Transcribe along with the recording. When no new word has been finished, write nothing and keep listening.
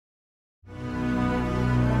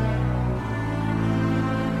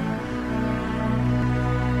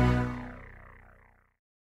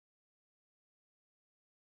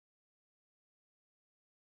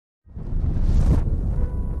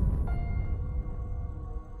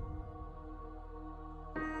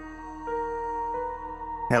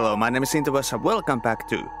Hello, my name is Intavas and welcome back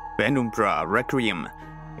to Penumbra Requiem.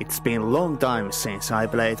 It's been a long time since I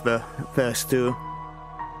played the first two,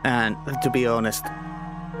 and to be honest,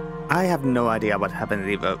 I have no idea what happened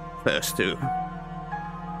in the first two.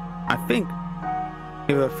 I think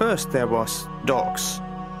in the first there was dogs,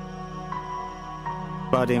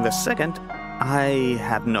 but in the second I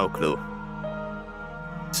have no clue.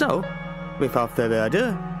 So, without further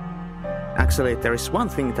ado, actually there is one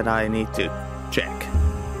thing that I need to check.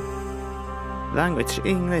 Language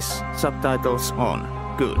English, subtitles on.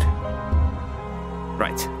 Good.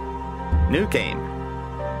 Right. New game.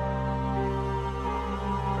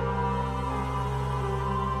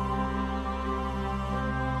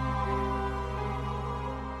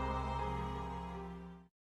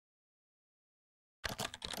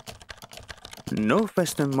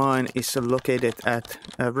 Northwestern Mine is located at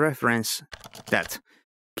a reference that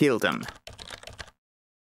killed them.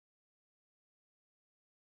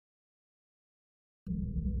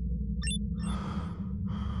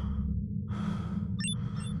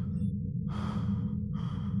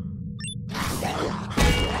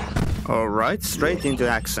 Alright, straight into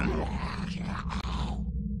action.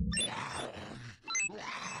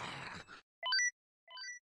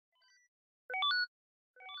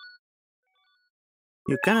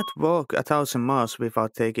 You cannot walk 1,000 miles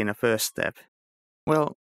without taking a first step.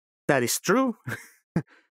 Well, that is true.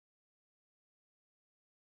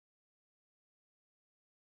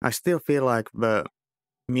 I still feel like the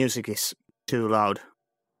music is too loud.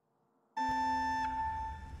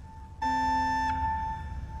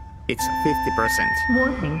 It's 50%.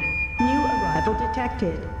 Warning. New arrival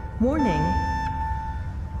detected. Warning.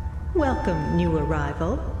 Welcome, new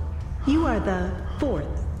arrival. You are the 4th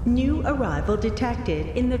new arrival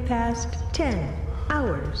detected in the past 10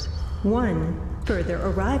 hours. 1 further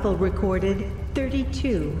arrival recorded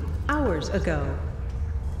 32 hours ago.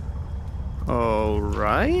 All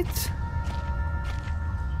right.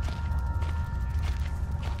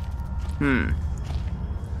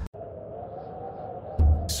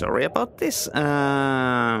 Sorry about this.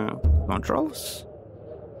 Controls.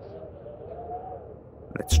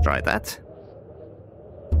 Let's try that.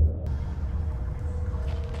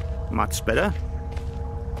 Much better.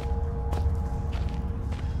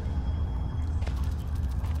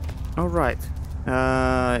 All right.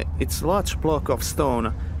 It's a large block of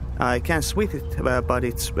stone. I can sweep it, but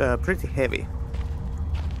it's pretty heavy.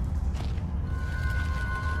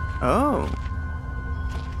 Oh.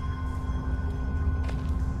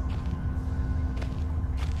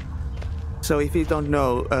 So if you don't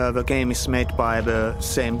know, the game is made by the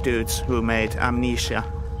same dudes who made Amnesia.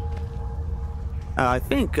 I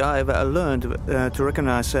think I've learned to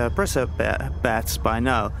recognize pressure pads by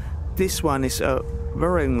now. This one is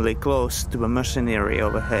worryingly close to the machinery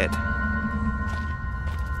overhead.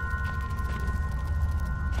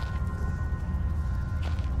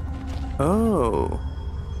 Oh,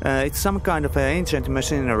 it's some kind of ancient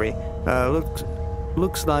machinery.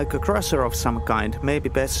 Looks like a crusher of some kind. Maybe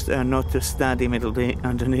best not to stand immediately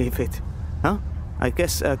underneath it. Huh? I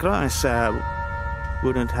guess Clarence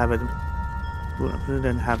wouldn't have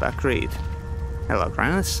agreed. Hello,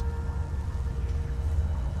 Clarence.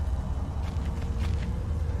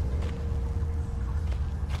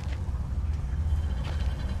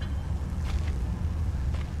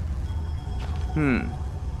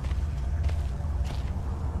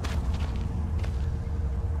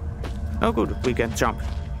 Oh good, we can jump.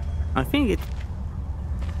 I think it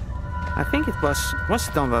was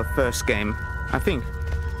it on the first game? I think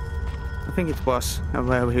it was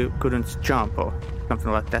where we couldn't jump or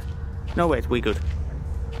something like that. No wait, we could.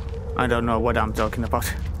 I don't know what I'm talking about.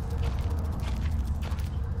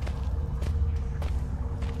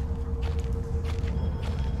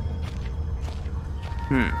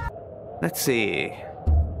 Let's see.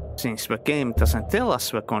 Since the game doesn't tell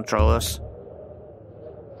us the controllers.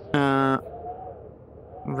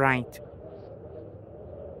 Right.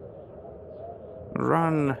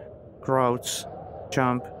 Run, crouch,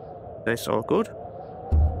 jump. That's all good.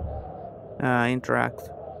 Interact.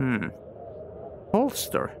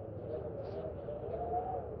 Holster.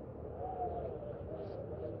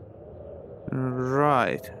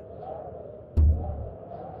 Right.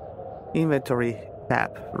 Inventory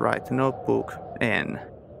tab. Right. Notebook N.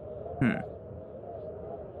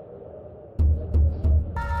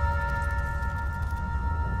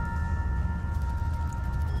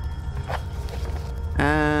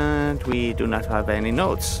 And we do not have any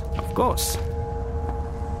notes, of course.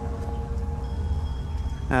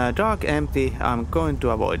 Dark, empty, I'm going to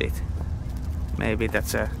avoid it. Maybe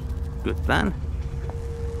that's a good plan.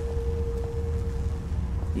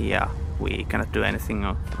 Yeah, we cannot do anything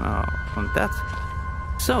on that.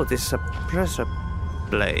 So this is a pressure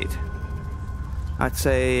blade. I'd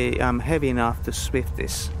say I'm heavy enough to swift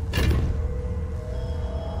this.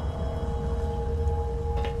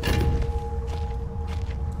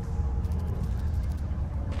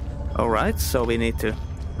 Alright, so we need to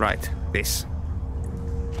write this.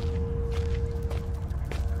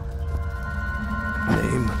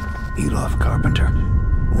 Name, Elof Carpenter.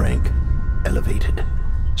 Rank, elevated.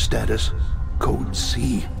 Status, Code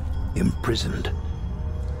C, imprisoned.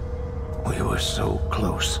 We were so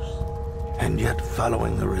close. And yet,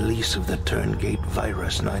 following the release of the Turngate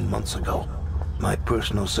virus 9 months ago, my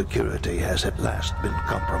personal security has at last been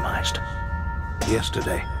compromised.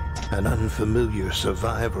 Yesterday, an unfamiliar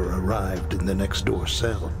survivor arrived in the next-door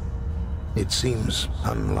cell. It seems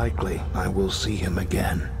unlikely I will see him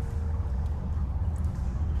again.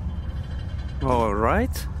 All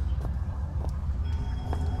right.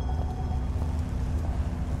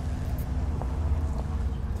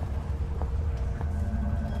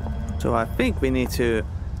 So I think we need to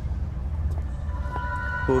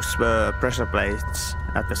push the pressure plates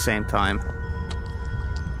at the same time.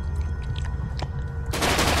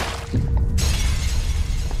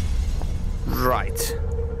 Right.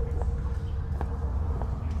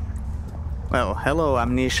 Well, hello,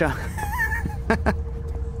 Amnesia.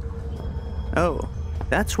 Oh,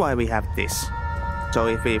 that's why we have this. So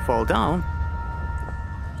if we fall down,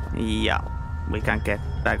 yeah, we can get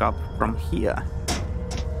back up from here.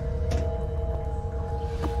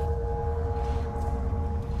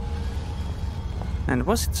 And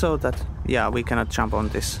was it so that, yeah, we cannot jump on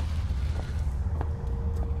this?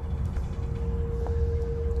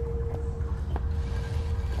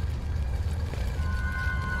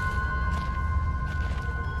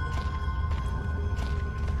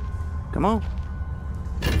 Come on.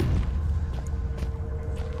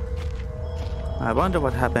 I wonder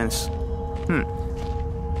what happens.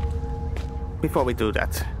 Before we do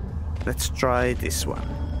that, let's try this one.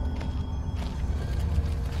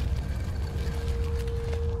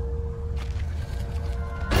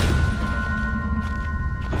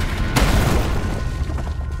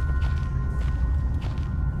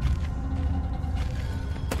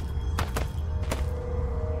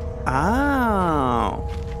 Oh,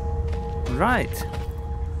 right.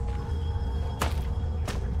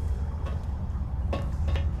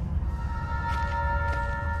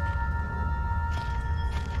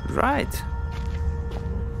 Right.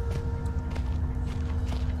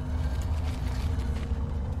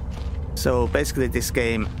 So basically this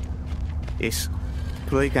game is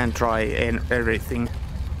click and try and everything.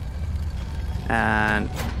 And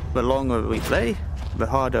the longer we play, the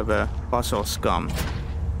harder the puzzles come.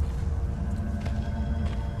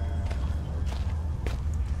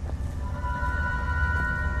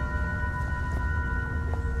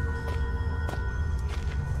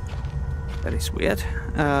 That is weird.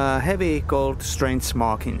 Heavy gold strange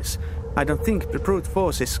markings. I don't think the brute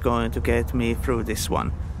force is going to get me through this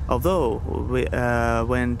one. Although,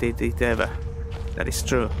 when did it ever? That is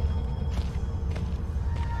true.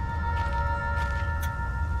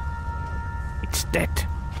 It's dead.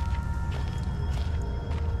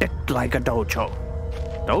 Dead like a dojo.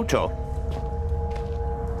 Dojo?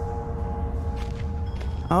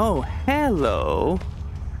 Oh, hello.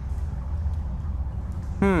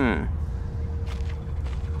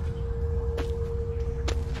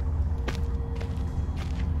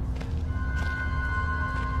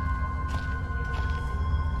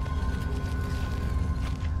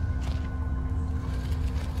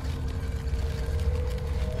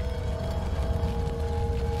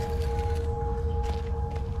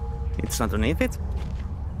 It's underneath it,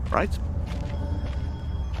 right?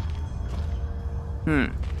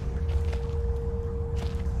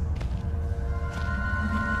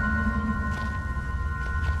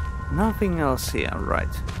 Nothing else here, right?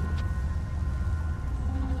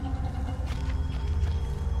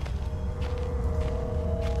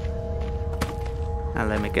 And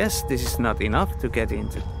let me guess, this is not enough to get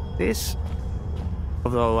into this.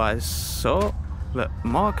 Although I saw the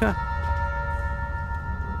marker.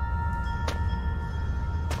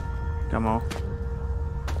 Come on.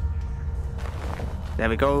 There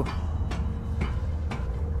we go.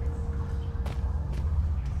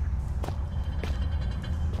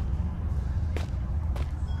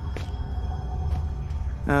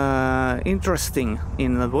 Interesting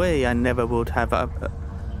in a way I never would have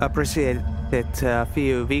appreciated it a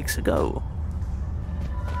few weeks ago.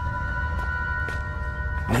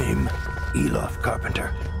 Name, Elof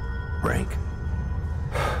Carpenter. Rank.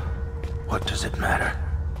 What does it matter?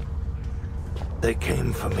 They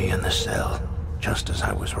came for me in the cell, just as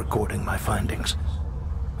I was recording my findings.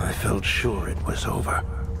 I felt sure it was over.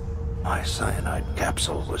 My cyanide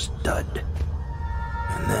capsule was dud.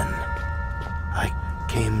 And then I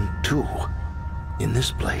came to. In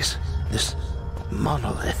this place, this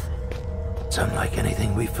monolith. It's unlike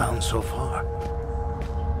anything we've found so far.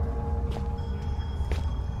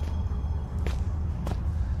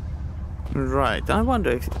 Right, I wonder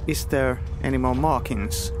if is there any more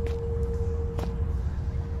markings?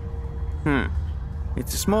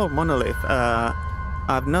 It's a small monolith.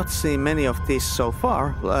 I've not seen many of these so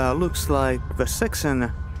far. Looks like the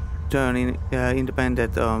section turning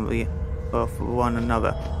independent of one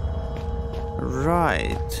another.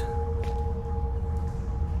 Right.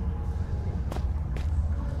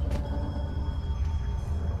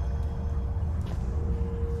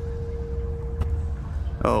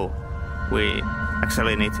 Oh, we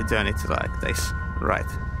actually need to turn it like this. Right.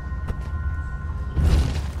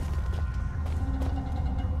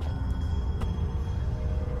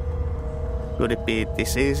 Could it be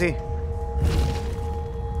this easy?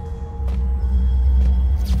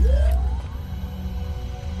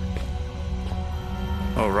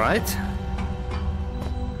 Alright.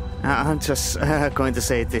 I'm just going to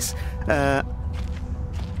say this.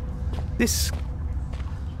 This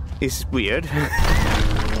is weird.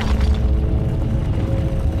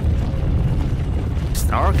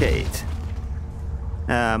 Stargate.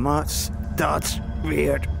 That's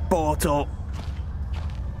weird. Portal.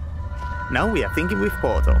 Now we are thinking with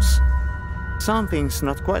portals. Something's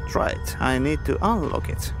not quite right. I need to unlock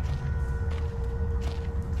it.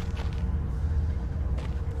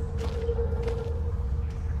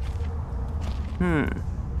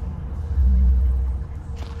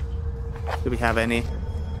 Do we have any?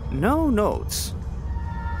 No notes.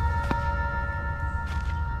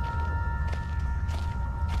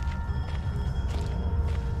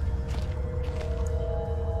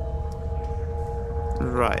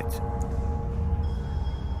 Right.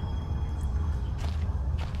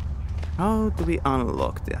 How do we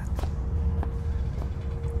unlock that?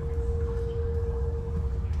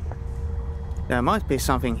 There might be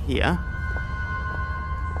something here.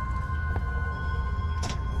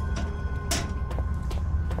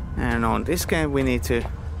 And on this game we need to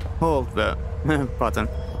hold the button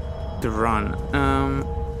to run.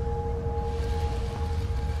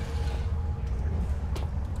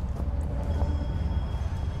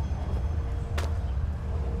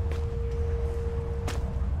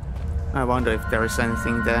 I wonder if there is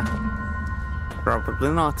anything there.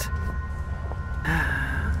 Probably not.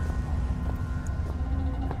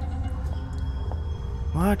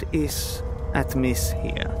 What is at miss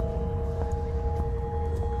here?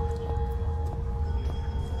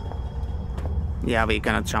 Yeah, we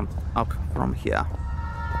cannot jump up from here.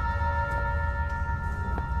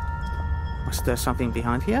 Was there something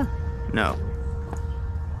behind here? No.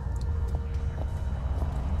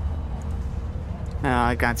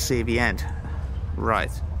 I can't see the end.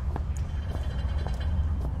 Right.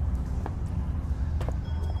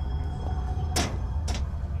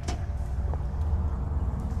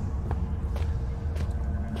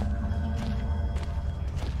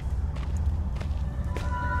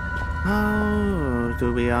 How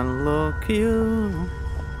do we unlock you?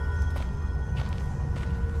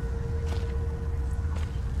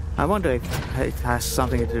 I wonder if it has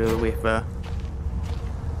something to do with the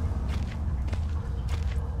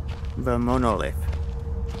monolith.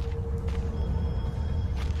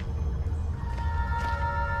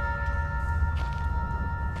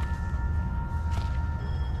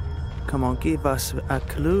 Come on, give us a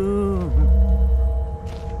clue.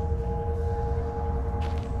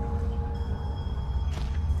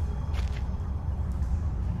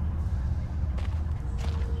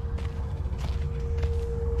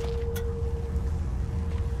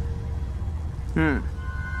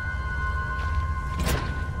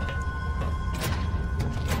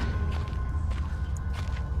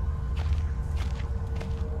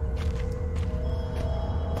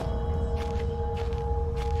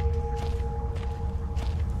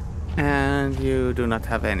 And you do not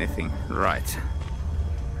have anything, right?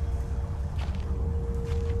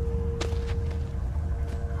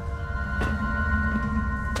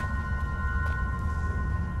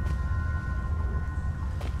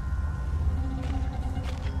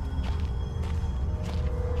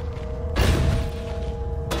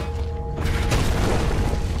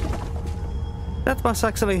 That was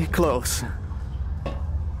actually close.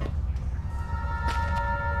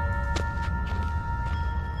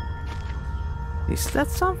 Is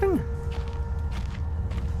that something?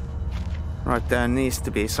 Right, there needs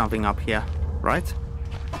to be something up here, right?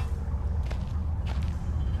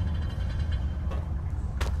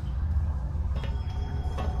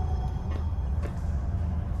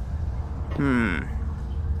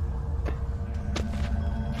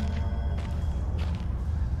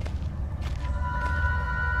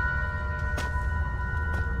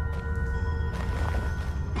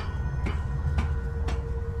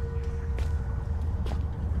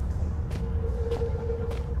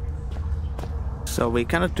 So we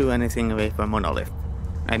cannot do anything with a monolith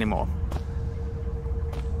anymore.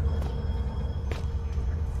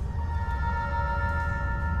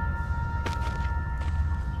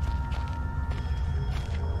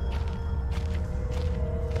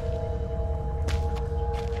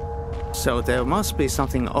 So there must be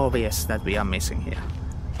something obvious that we are missing here.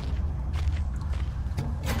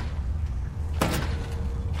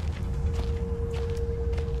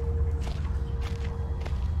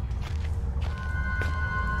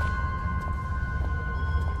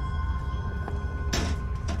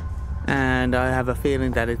 And I have a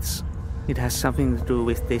feeling that it has something to do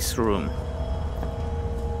with this room.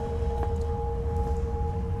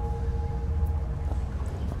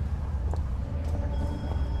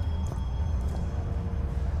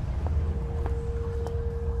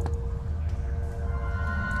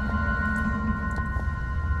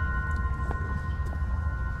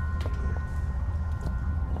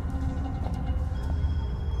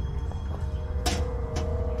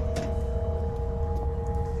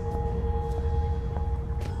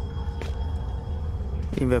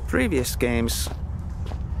 In the previous games,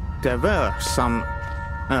 there were some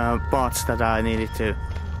parts that I needed to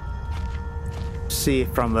see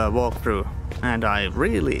from the walkthrough, and I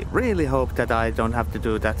really hope that I don't have to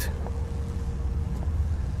do that.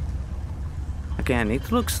 Again,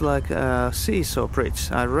 it looks like a seesaw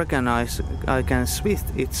bridge. I recognize I can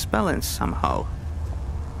shift its balance somehow.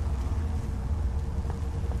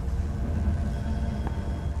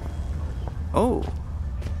 Oh.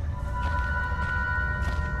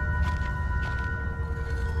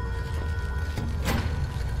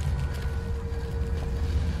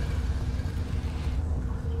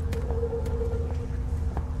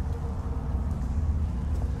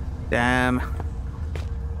 Damn.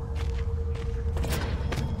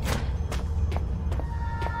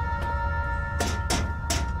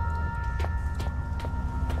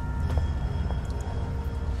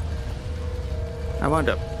 I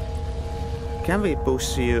wonder, can we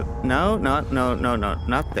push you? No, not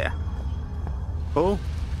there. Oh.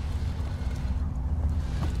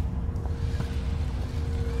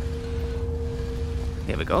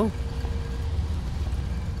 Here we go.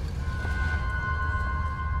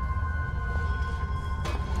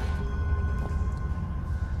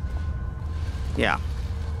 Yeah,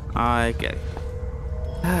 I get it.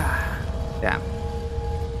 Damn.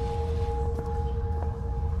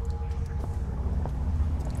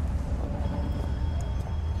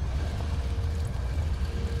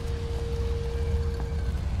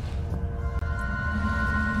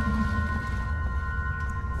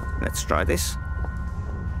 Let's try this.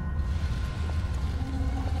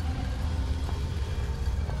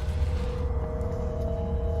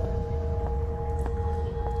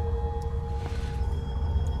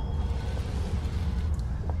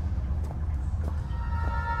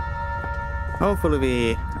 Hopefully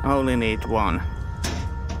we only need one.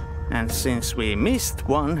 And since we missed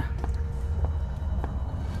one,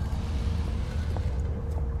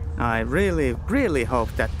 I really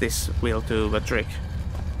hope that this will do the trick.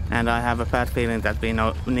 And I have a bad feeling that we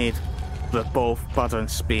need the both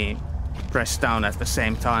buttons being pressed down at the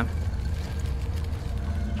same time.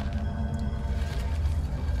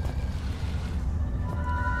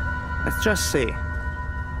 Let's just see.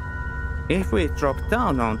 If we drop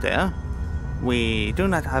down on there, we do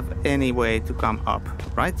not have any way to come up,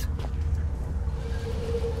 right?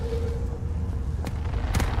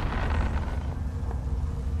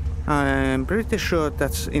 I'm pretty sure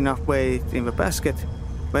that's enough weight in the basket,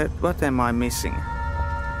 but what am I missing?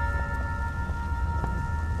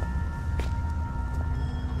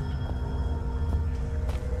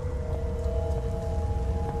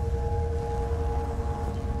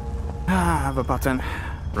 Ah, I have a button,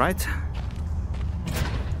 right?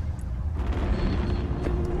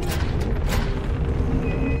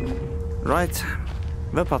 Right,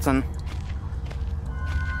 the button.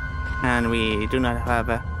 And we do not have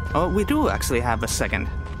a... Oh, we do actually have a second.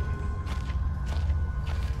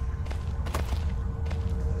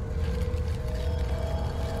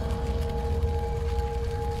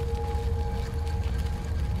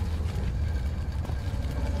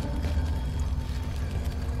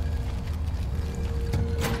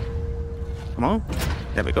 Come on,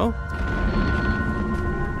 there we go.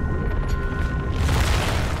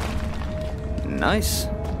 Nice.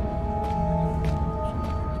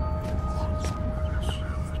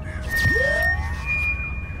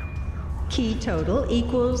 Key total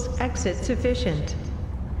equals exit sufficient.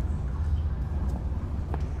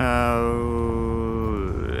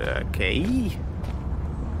 Okay.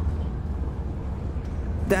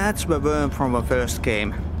 That's the worm from the first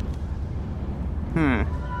game.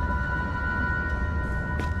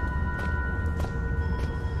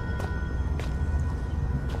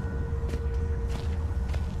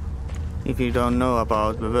 If you don't know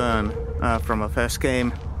about the worm from the first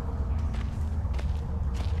game,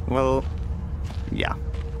 well, yeah.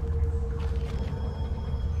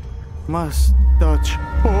 Must touch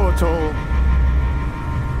portal.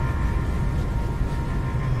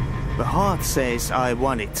 The heart says I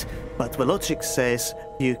want it, but the logic says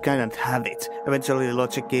you cannot have it. Eventually the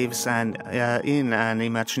logic gives in and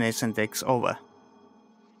imagination takes over.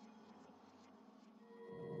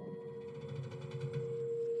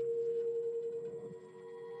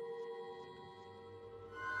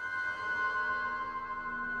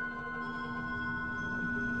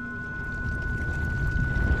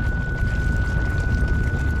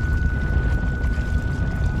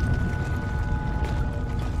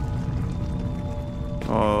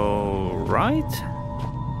 Alright.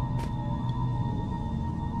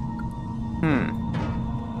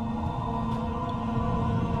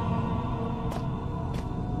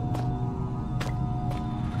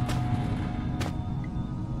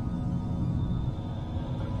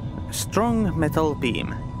 Strong metal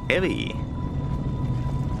beam. Heavy.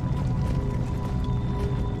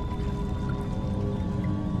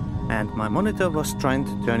 And my monitor was trying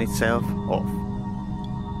to turn itself off.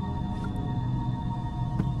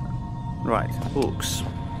 Right, books.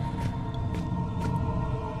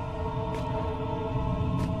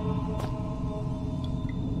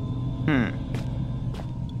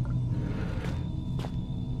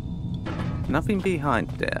 Nothing behind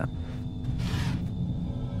there.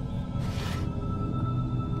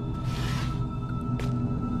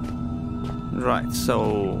 Right,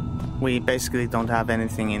 so we basically don't have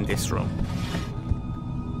anything in this room.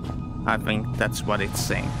 I think that's what it's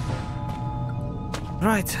saying.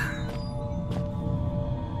 Right.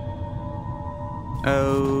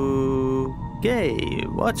 Okay,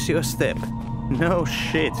 what's your step? No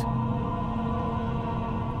shit.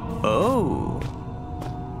 Oh.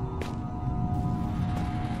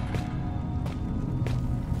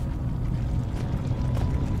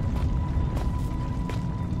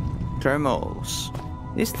 Thermals.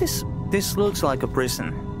 Is this looks like a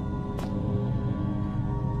prison.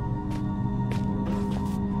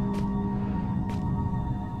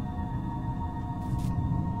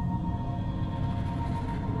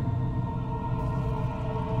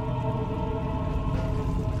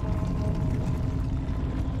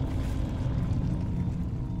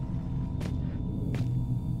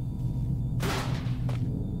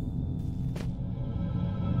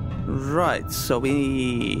 Right, so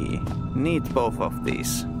we need both of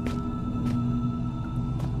these.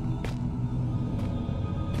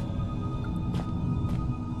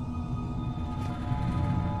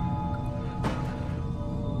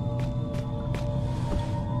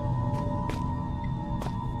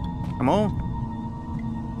 Come on.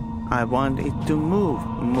 I want it to move.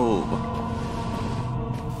 Move.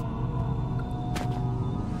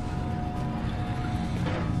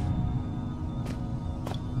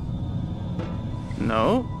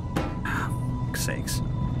 No? Fuck's sakes.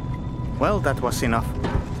 Well, that was enough.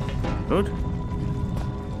 Good.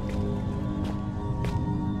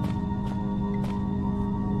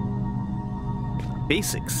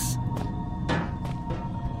 Basics.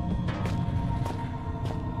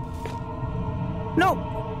 No!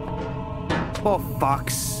 For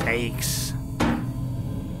fuck's sakes.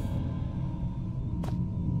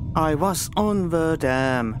 I was on the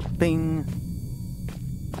damn thing.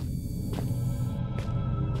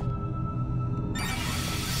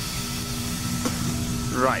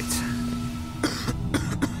 Right.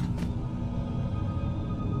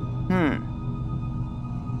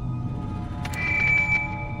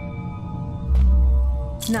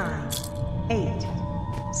 Nine, 8,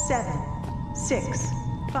 7, 6,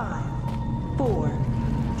 5, 4,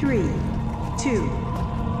 3, 2,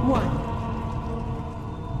 1.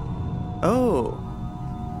 Oh.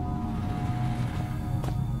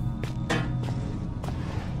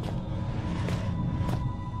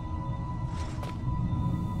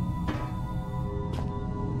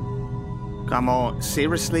 Come on,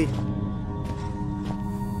 seriously?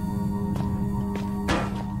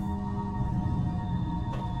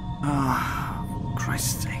 Ah, oh,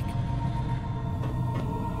 Christ's sake.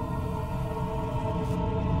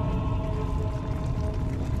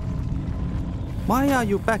 Why are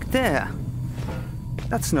you back there?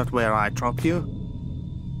 That's not where I dropped you.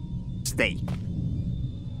 next day.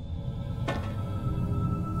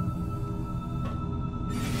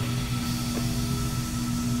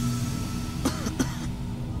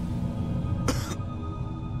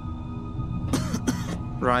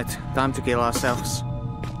 Right, time to kill ourselves.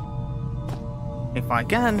 If I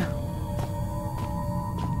can.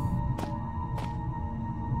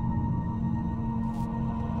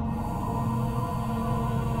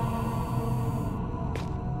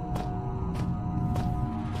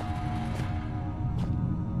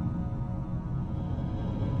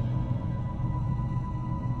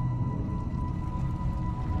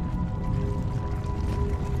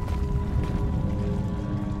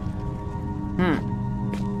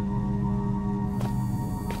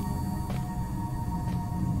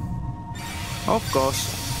 Of course.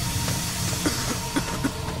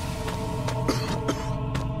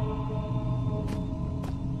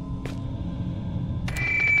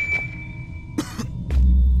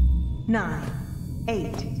 Nine,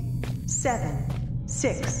 8, 7,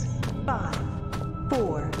 6, 5,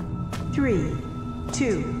 4, 3,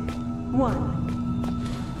 2,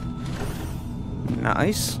 1.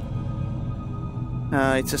 Nice.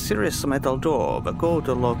 It's a serious metal door. The gold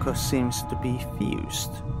lock seems to be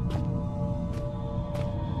fused.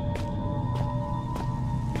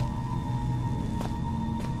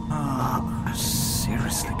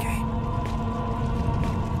 Seriously, game.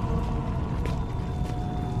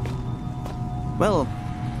 Well,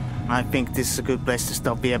 I think this is a good place to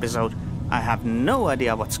stop the episode. I have no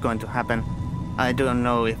idea what's going to happen. I don't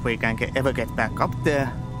know if we can ever get back up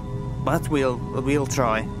there, but we'll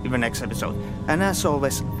try in the next episode. And as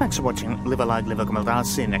always, thanks for watching. Leave a like, leave a comment. I'll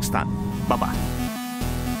see you next time. Bye bye.